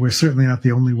 We're certainly not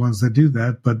the only ones that do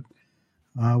that, but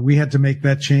we had to make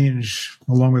that change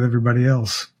along with everybody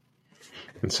else.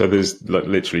 And so there's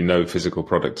literally no physical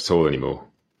product at all anymore?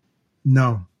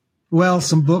 No. Well,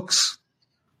 some books.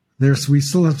 We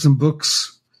still have some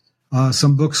books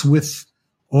with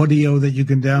audio that you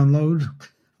can download.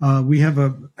 We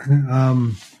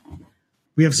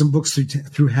have some books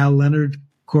through Hal Leonard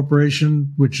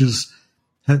Corporation, which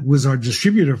was our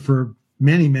distributor for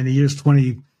many, many years,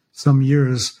 20 some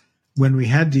years when we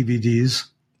had DVDs.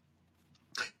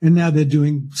 And now they're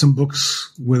doing some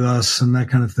books with us and that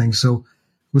kind of thing. So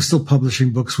we're still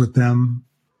publishing books with them.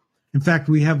 In fact,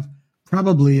 we have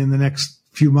probably in the next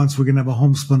few months, we're going to have a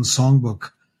Homespun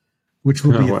songbook, which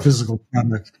will be a physical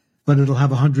product, but it'll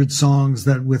have 100 songs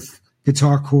that with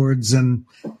guitar chords and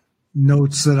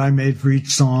notes that I made for each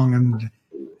song and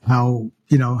how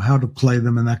to play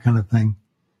them and that kind of thing.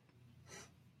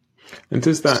 And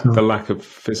does that, the lack of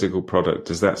physical product,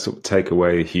 does that sort of take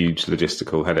away a huge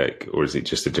logistical headache, or is it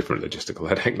just a different logistical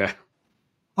headache now?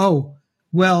 Oh,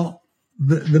 well,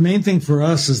 the main thing for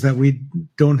us is that we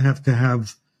don't have to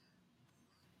have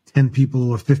 10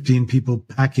 people or 15 people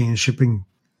packing and shipping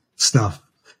stuff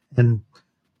and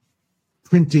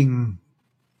printing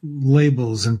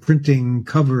labels and printing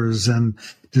covers. And,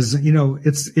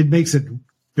 it makes it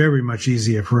very much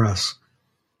easier for us.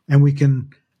 And we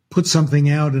can put something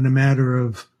out in a matter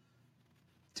of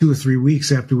 2 or 3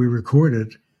 weeks after we record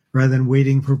it, rather than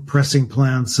waiting for pressing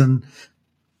plants and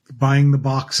buying the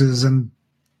boxes and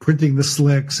printing the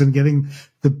slicks and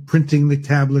printing the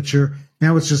tablature.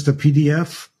 Now it's just a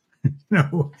PDF,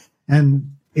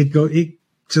 and it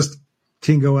just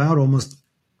can go out almost.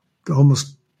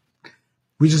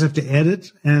 We just have to edit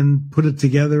and put it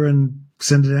together and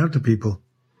send it out to people.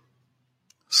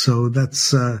 So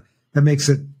that makes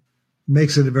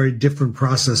it a very different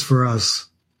process for us.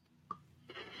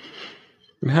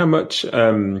 And how much,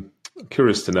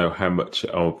 curious to know how much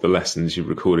of the lessons you've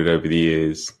recorded over the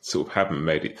years sort of haven't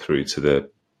made it through to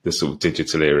the sort of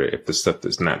digital era, if the stuff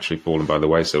that's naturally fallen by the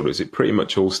wayside, or is it pretty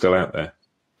much all still out there?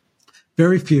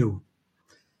 Very few.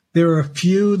 There are a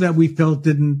few that we felt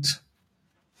didn't,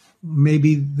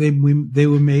 maybe they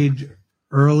were made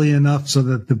early enough so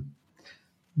that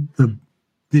the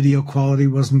video quality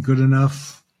wasn't good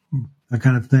enough, that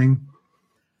kind of thing.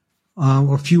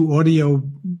 A few audio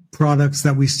products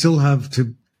that we still have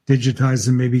to digitize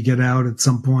and maybe get out at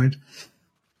some point.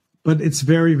 But it's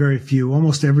very, very few.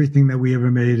 Almost everything that we ever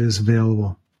made is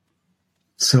available.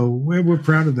 So we're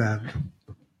proud of that.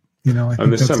 You know,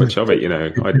 and there's so much of it. You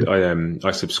know,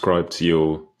 I subscribe to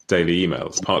your daily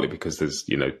emails, partly because there's,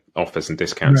 you know, offers and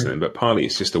discounts in them, but partly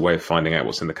it's just a way of finding out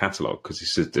what's in the catalogue, because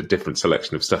it's just a different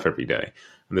selection of stuff every day.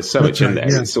 And there's so much in there.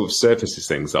 It sort of surfaces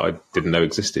things that I didn't know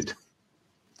existed.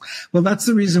 Well, that's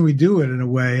the reason we do it, in a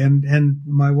way. And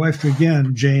my wife,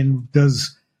 again, Jane,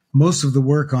 does most of the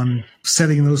work on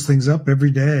setting those things up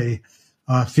every day,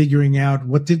 figuring out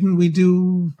what didn't we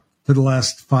do for the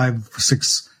last 5 or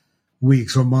 6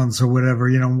 weeks or months or whatever,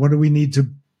 you know, what do we need to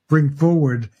bring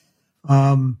forward?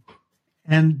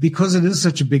 And because it is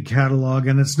such a big catalog,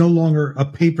 and it's no longer a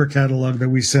paper catalog that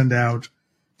we send out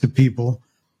to people,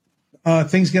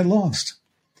 things get lost.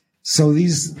 So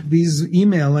these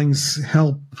emailings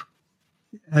help.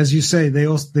 As you say,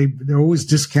 they're always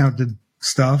discounted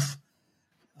stuff.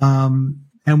 And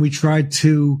we try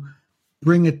to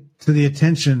bring to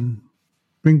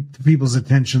people's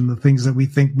attention the things that we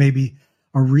think maybe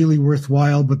are really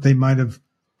worthwhile, but they might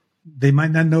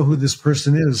not know who this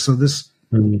person is. So this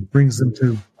brings them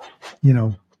to, you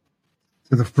know,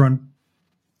 to the front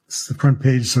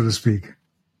page, so to speak,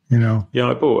 you know. Yeah,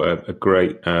 I bought a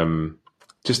great,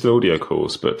 just an audio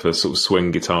course, but for sort of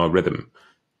swing guitar rhythm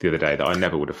the other day that I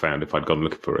never would have found if I'd gone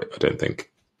looking for it. I don't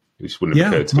think it just wouldn't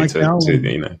have occurred to me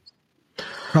to, you know.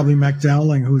 Probably Mac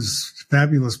Dowling, who's a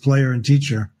fabulous player and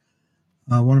teacher.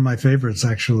 One of my favorites,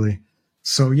 actually.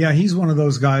 So yeah, he's one of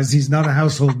those guys. He's not a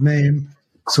household name,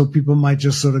 so people might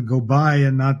just sort of go by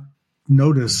and not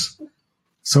notice.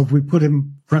 So if we put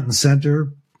him front and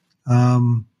center,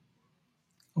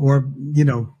 or, you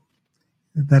know,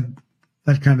 that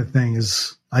kind of thing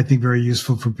is, I think, very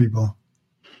useful for people.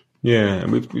 Yeah,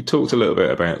 and we've talked a little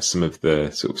bit about some of the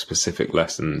sort of specific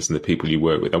lessons and the people you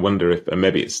work with. I wonder if, and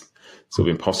maybe it's sort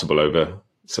of impossible over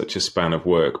such a span of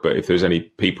work, but if there's any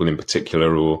people in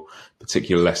particular or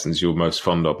particular lessons you're most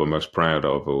fond of or most proud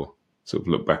of, or sort of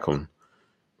look back on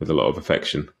with a lot of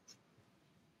affection.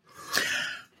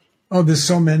 Oh, there's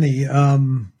so many.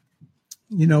 You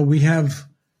know, we have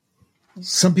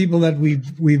some people that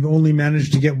we've only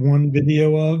managed to get one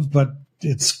video of, but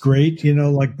it's great, you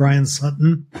know, like Brian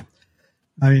Sutton.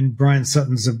 I mean, Brian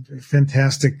Sutton's a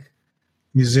fantastic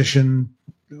musician,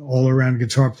 all-around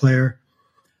guitar player.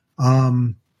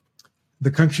 The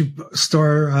country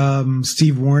star,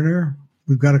 Steve Warner,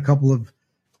 we did a couple of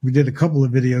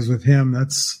videos with him.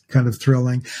 That's kind of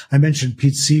thrilling. I mentioned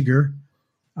Pete Seeger.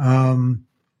 Dr.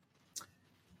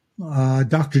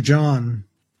 John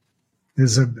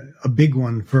is a big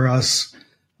one for us.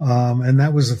 And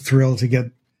that was a thrill to get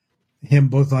him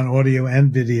both on audio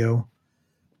and video.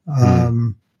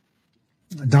 Donald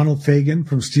Fagen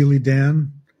from Steely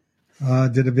Dan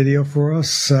did a video for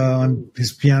us on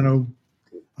his piano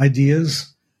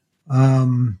ideas.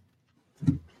 You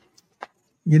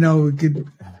know,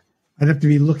 I'd have to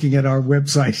be looking at our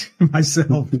website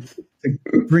myself to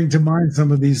bring to mind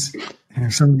some of these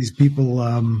people.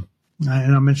 And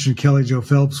I mentioned Kelly Joe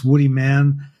Phelps, Woody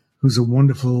Mann, who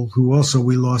also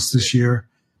we lost this year.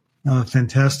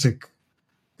 Fantastic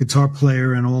guitar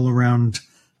player and all around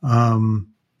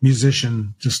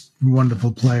musician, just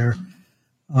wonderful player.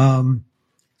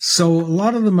 So a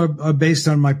lot of them are based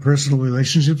on my personal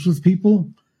relationships with people.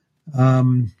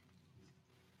 And,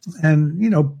 you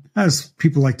know, as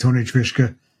people like Tony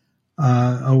Trischka,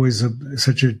 always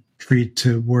such a treat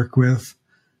to work with.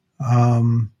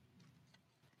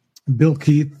 Bill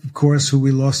Keith, of course, who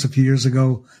we lost a few years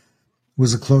ago,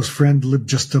 was a close friend, lived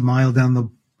just a mile down the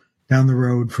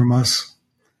road from us.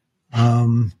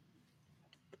 And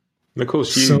of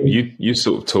course, you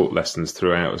sort of taught lessons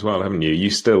throughout as well, haven't you?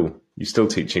 You're still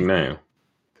teaching now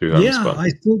through Homespun. Yeah, I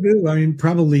still do. I mean,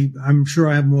 I'm sure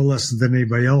I have more lessons than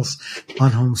anybody else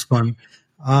on Homespun.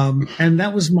 And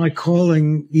that was my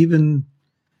calling, even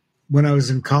when I was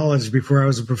in college, before I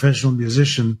was a professional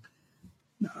musician.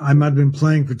 I might have been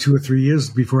playing for 2 or 3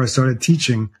 years before I started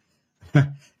teaching.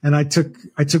 And I took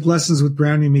lessons with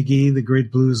Brownie McGee, the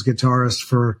great blues guitarist,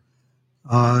 for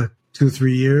 2 or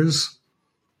 3 years.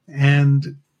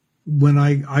 And when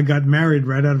I got married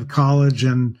right out of college,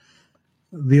 and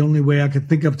the only way I could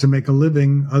think of to make a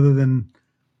living, other than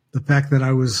the fact that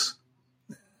I was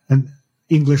an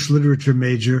English literature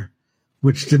major,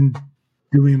 which didn't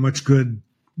do me much good,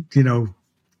 you know,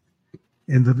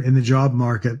 in the job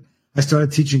market, I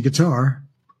started teaching guitar,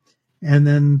 and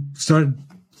then started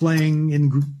playing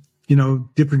in, you know,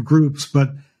 different groups.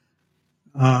 But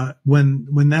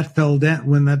when that fell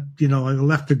down, I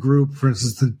left a group, for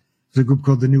instance, there's a group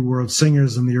called the New World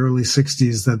Singers in the early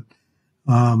 60s that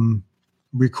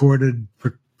recorded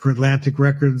for Atlantic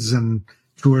Records and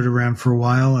toured around for a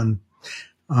while. And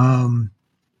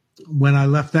when I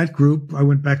left that group, I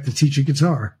went back to teaching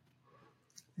guitar.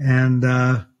 And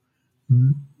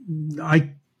I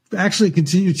actually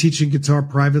continued teaching guitar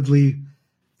privately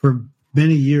for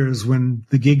many years when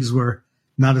the gigs were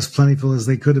not as plentiful as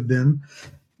they could have been.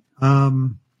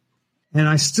 And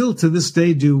I still, to this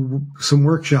day, do some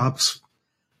workshops.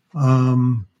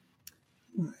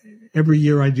 Every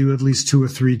year I do at least 2 or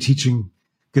 3 teaching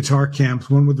guitar camps,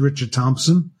 one with Richard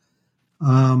Thompson,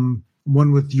 one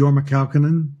with Jorma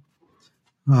Kaukonen,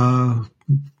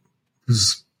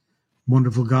 who's a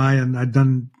wonderful guy, and I've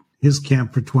done his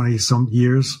camp for 20-some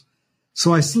years.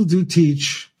 So I still do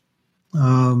teach,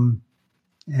 and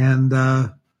I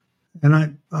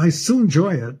still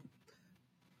enjoy it,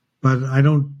 but I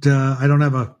don't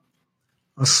have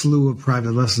a slew of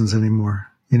private lessons anymore.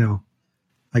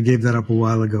 I gave that up a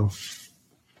while ago.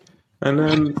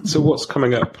 And so what's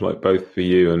coming up, like both for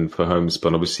you and for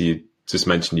Homespun? Obviously, you just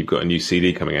mentioned you've got a new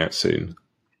CD coming out soon.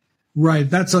 Right.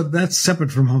 That's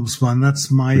separate from Homespun. That's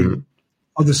my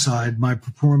other side, my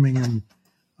performing and,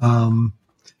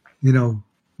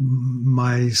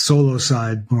 my solo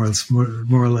side, more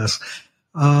or less.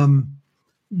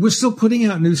 We're still putting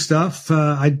out new stuff.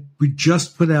 We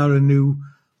just put out a new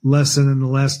lesson in the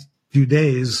last few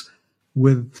days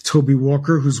with Toby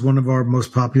Walker, who's one of our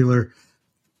most popular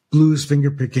blues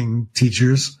fingerpicking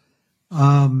teachers.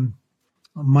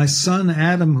 My son,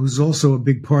 Adam, who's also a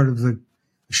big part of I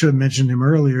should have mentioned him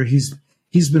earlier. He's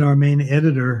been our main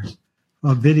editor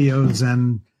of videos,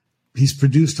 and he's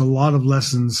produced a lot of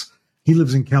lessons. He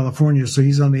lives in California, so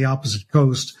he's on the opposite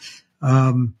coast.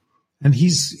 And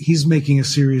he's making a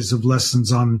series of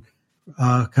lessons on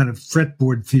kind of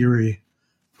fretboard theory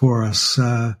for us,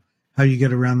 how you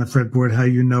get around the fretboard, how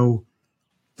you know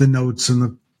the notes and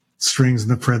the strings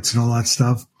and the frets and all that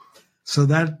stuff. So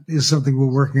that is something we're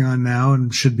working on now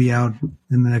and should be out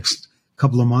in the next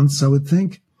couple of months, I would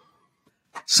think.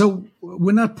 So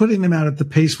we're not putting them out at the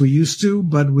pace we used to,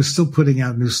 but we're still putting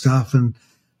out new stuff. And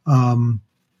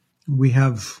we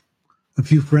have a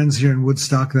few friends here in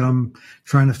Woodstock that I'm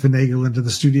trying to finagle into the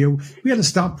studio. We had to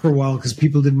stop for a while because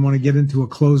people didn't want to get into a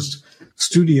closed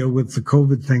studio with the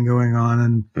COVID thing going on.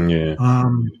 And,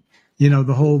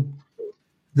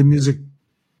 the music,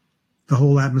 the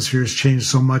whole atmosphere has changed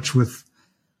so much with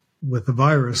the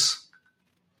virus.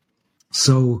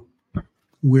 So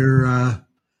we're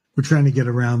trying to get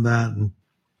around that. And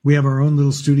we have our own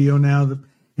little studio now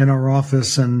in our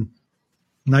office and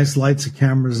nice lights and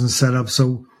cameras and setup.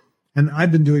 So, and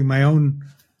I've been doing my own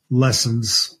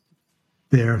lessons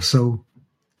there. So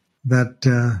that,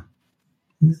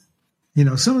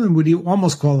 some of them would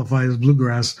almost qualify as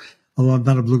bluegrass, although I'm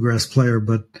not a bluegrass player,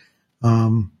 but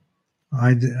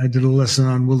I did a lesson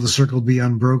on Will the Circle Be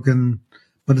Unbroken,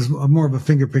 but it's more of a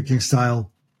finger-picking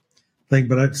style thing,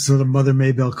 but it's sort of Mother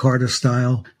Maybelle Carter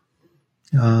style.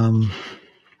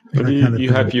 But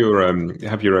you have your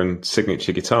own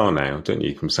signature guitar now, don't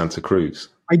you, from Santa Cruz?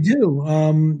 I do.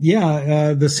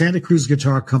 The Santa Cruz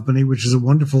Guitar Company, which is a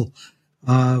wonderful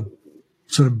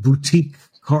sort of boutique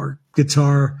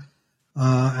guitar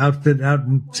outfit out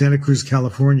in Santa Cruz,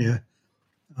 California,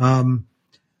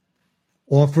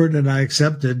 offered, and I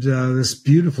accepted this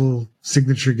beautiful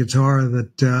signature guitar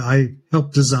that I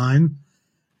helped design,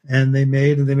 and they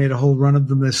made a whole run of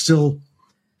them. They're still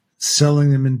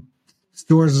selling them in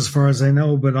stores as far as I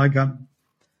know, but I got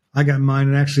mine,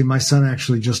 and actually my son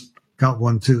actually just got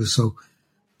one too. So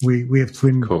we have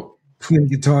twin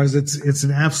guitars. It's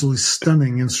an absolutely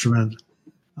stunning instrument.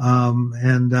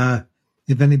 And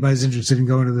if anybody's interested in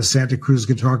going to the Santa Cruz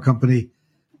Guitar Company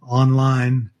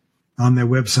online on their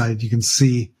website, you can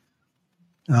see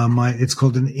it's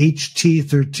called an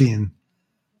HT13.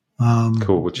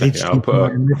 Cool. We'll check it out. I'll put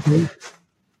a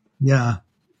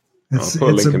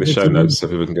link in the show notes so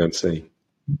people can go and see.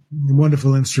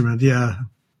 Wonderful instrument. Yeah.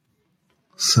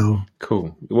 So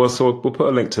cool. Well, so we'll put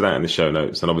a link to that in the show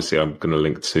notes, and obviously I'm going to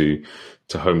link to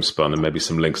Homespun and maybe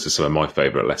some links to some of my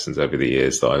favorite lessons over the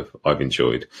years that I've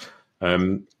enjoyed.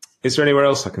 Is there anywhere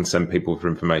else I can send people for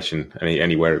information?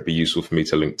 Anywhere it'd be useful for me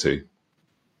to link to?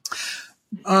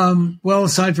 Well,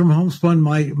 aside from Homespun,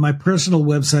 my personal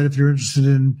website, if you're interested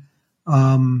in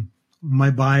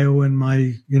my bio and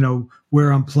my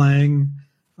where I'm playing,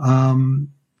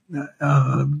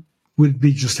 would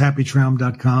be just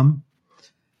happytraum.com.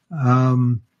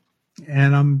 And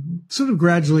I'm sort of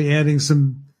gradually adding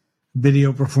some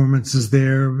video performances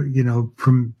there,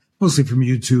 mostly from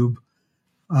YouTube.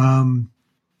 I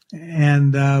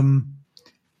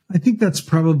think that's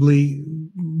probably,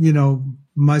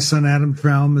 my son, Adam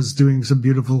Traum, is doing some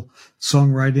beautiful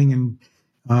songwriting, and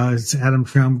it's Adam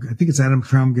Traum. I think it's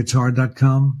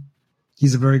adamtraumguitar.com.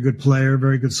 He's a very good player,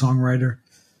 very good songwriter.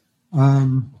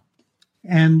 And,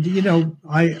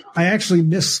 I actually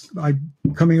miss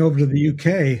coming over to the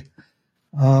UK.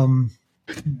 I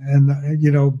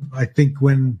think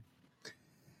when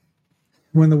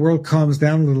the world calms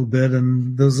down a little bit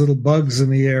and those little bugs in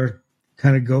the air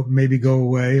kind of go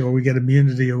away, or we get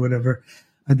immunity or whatever,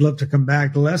 I'd love to come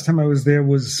back. The last time I was there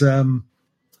was,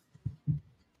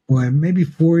 maybe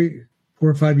 4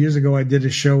 or 5 years ago. I did a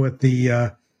show at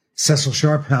the Cecil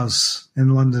Sharp House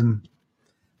in London,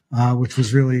 which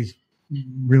was really,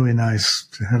 really nice.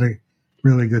 I had a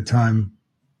really good time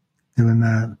doing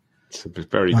that. It's a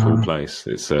very cool place.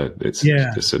 It's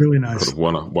just a really nice,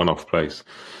 kind of one-off place.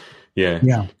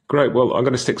 Yeah. Great. Well, I'm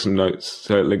going to stick some notes,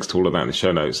 so links to all of that in the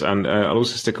show notes. And I'll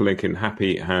also stick a link in.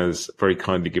 Happy has very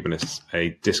kindly given us a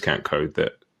discount code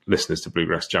that listeners to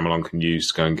Bluegrass Jam-Along can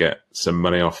use to go and get some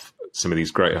money off some of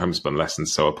these great homespun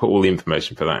lessons. So I'll put all the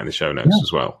information for that in the show notes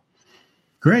as well.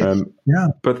 Great.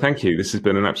 But thank you. This has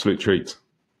been an absolute treat.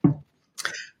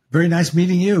 Very nice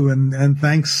meeting you, and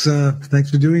thanks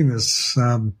for doing this.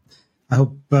 I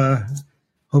hope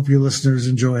your listeners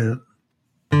enjoy it.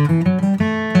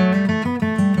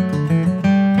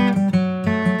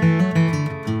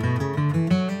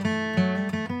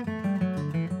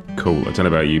 Cool. I don't know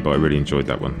about you, but I really enjoyed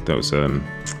that one. That was, a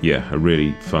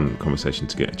really fun conversation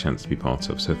to get a chance to be part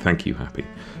of. So thank you, Happy.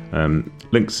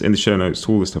 Links in the show notes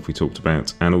to all the stuff we talked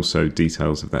about, and also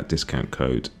details of that discount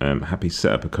code. Happy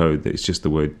set up a code that is just the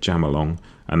word Jam-Along,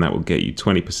 and that will get you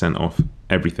 20% off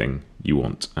everything you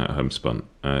want at Homespun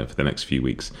for the next few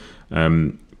weeks.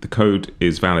 The code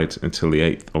is valid until the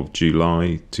 8th of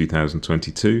July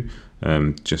 2022.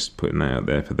 Just putting that out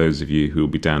there for those of you who will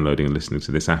be downloading and listening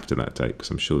to this after that date,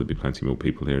 because I'm sure there'll be plenty more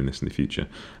people hearing this in the future.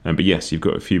 But yes, you've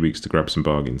got a few weeks to grab some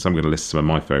bargains. I'm going to list some of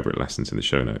my favourite lessons in the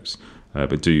show notes,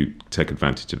 but do take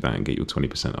advantage of that and get your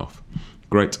 20% off.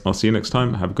 Great. I'll see you next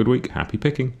time. Have a good week. Happy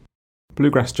picking.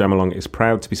 Bluegrass Jam-Along is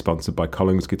proud to be sponsored by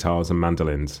Collings Guitars and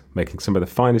Mandolins, making some of the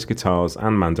finest guitars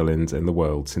and mandolins in the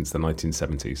world since the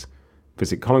 1970s.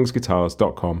 Visit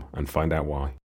collingsguitars.com and find out why.